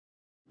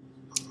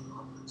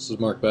This is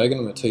Mark Bagan.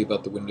 I'm going to tell you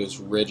about the Windows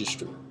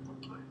Registry.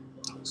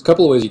 There's a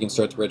couple of ways you can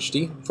start the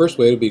registry. First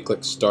way would be to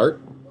click Start,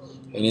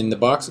 and in the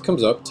box that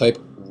comes up, type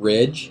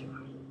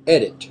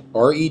Regedit,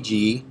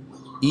 R-E-G-E-D-I-T.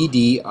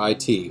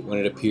 When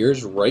it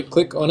appears,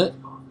 right-click on it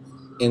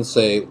and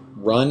say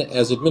Run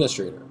as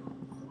Administrator.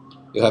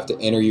 You'll have to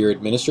enter your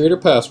administrator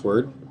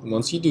password.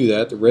 Once you do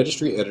that, the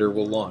registry editor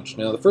will launch.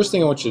 Now, the first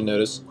thing I want you to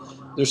notice,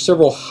 there's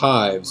several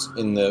hives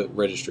in the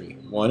registry.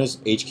 One is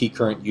HKey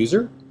current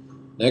user,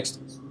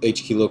 next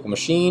HKey local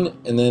machine,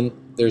 and then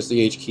there's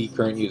the HKey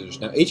current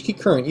users. Now, HKey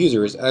current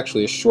user is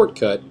actually a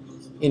shortcut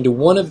into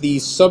one of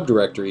these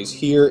subdirectories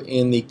here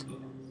in the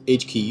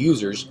HKey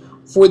users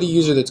for the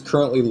user that's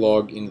currently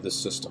logged into the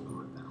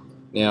system.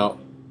 Now,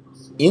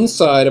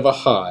 inside of a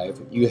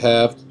hive, you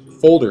have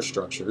folder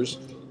structures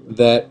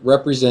that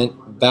represent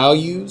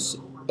values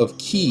of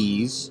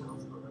keys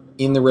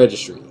in the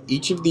registry.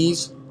 Each of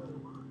these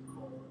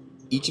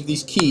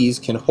keys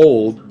can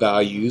hold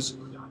values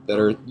that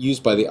are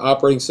used by the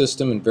operating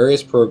system and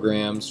various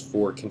programs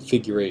for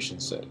configuration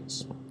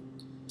settings.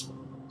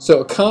 So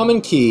a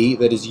common key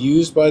that is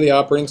used by the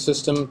operating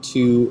system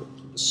to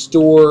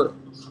store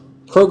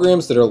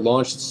programs that are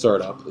launched at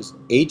startup is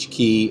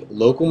HKey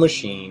local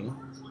machine,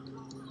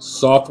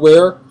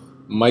 software,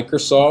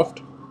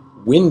 Microsoft,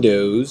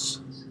 Windows,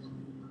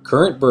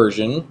 current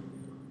version,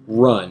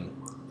 run.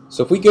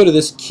 So if we go to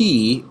this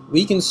key,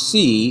 we can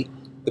see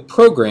the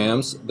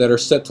programs that are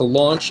set to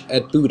launch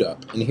at boot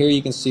up. And here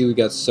you can see we've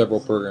got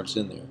several programs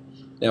in there.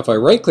 Now if I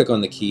right click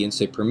on the key and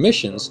say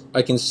permissions,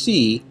 I can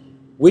see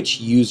which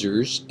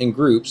users and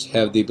groups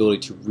have the ability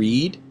to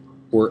read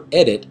or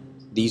edit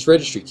these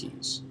registry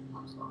keys.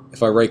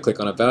 If I right click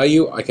on a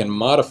value, I can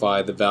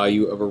modify the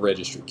value of a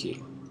registry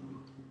key.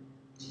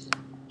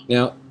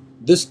 Now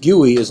this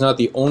GUI is not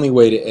the only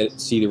way to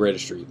see the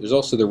registry. There's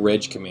also the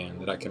reg command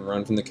that I can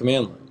run from the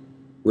command line.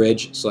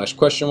 Reg/?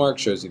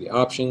 shows you the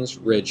options.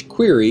 Reg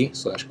query/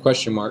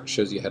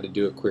 shows you how to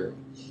do a query.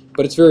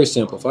 But it's very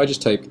simple. If I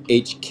just type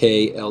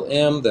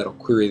HKLM, that'll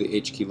query the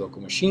HKey local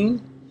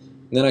machine.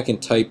 And then I can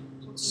type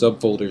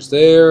subfolders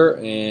there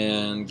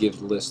and give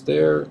the list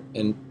there.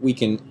 And we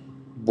can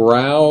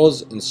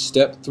browse and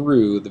step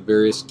through the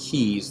various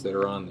keys that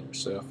are on there.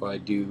 So if I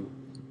do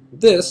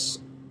this,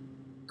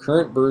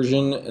 current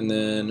version, and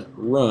then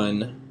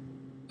run,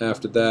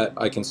 after that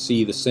I can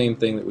see the same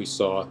thing that we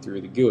saw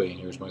through the GUI, and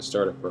here's my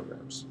startup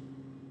programs.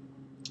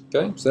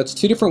 Okay, so that's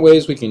two different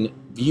ways we can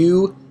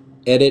view,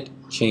 edit,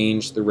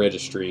 change the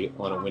registry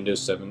on a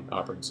Windows 7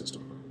 operating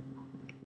system.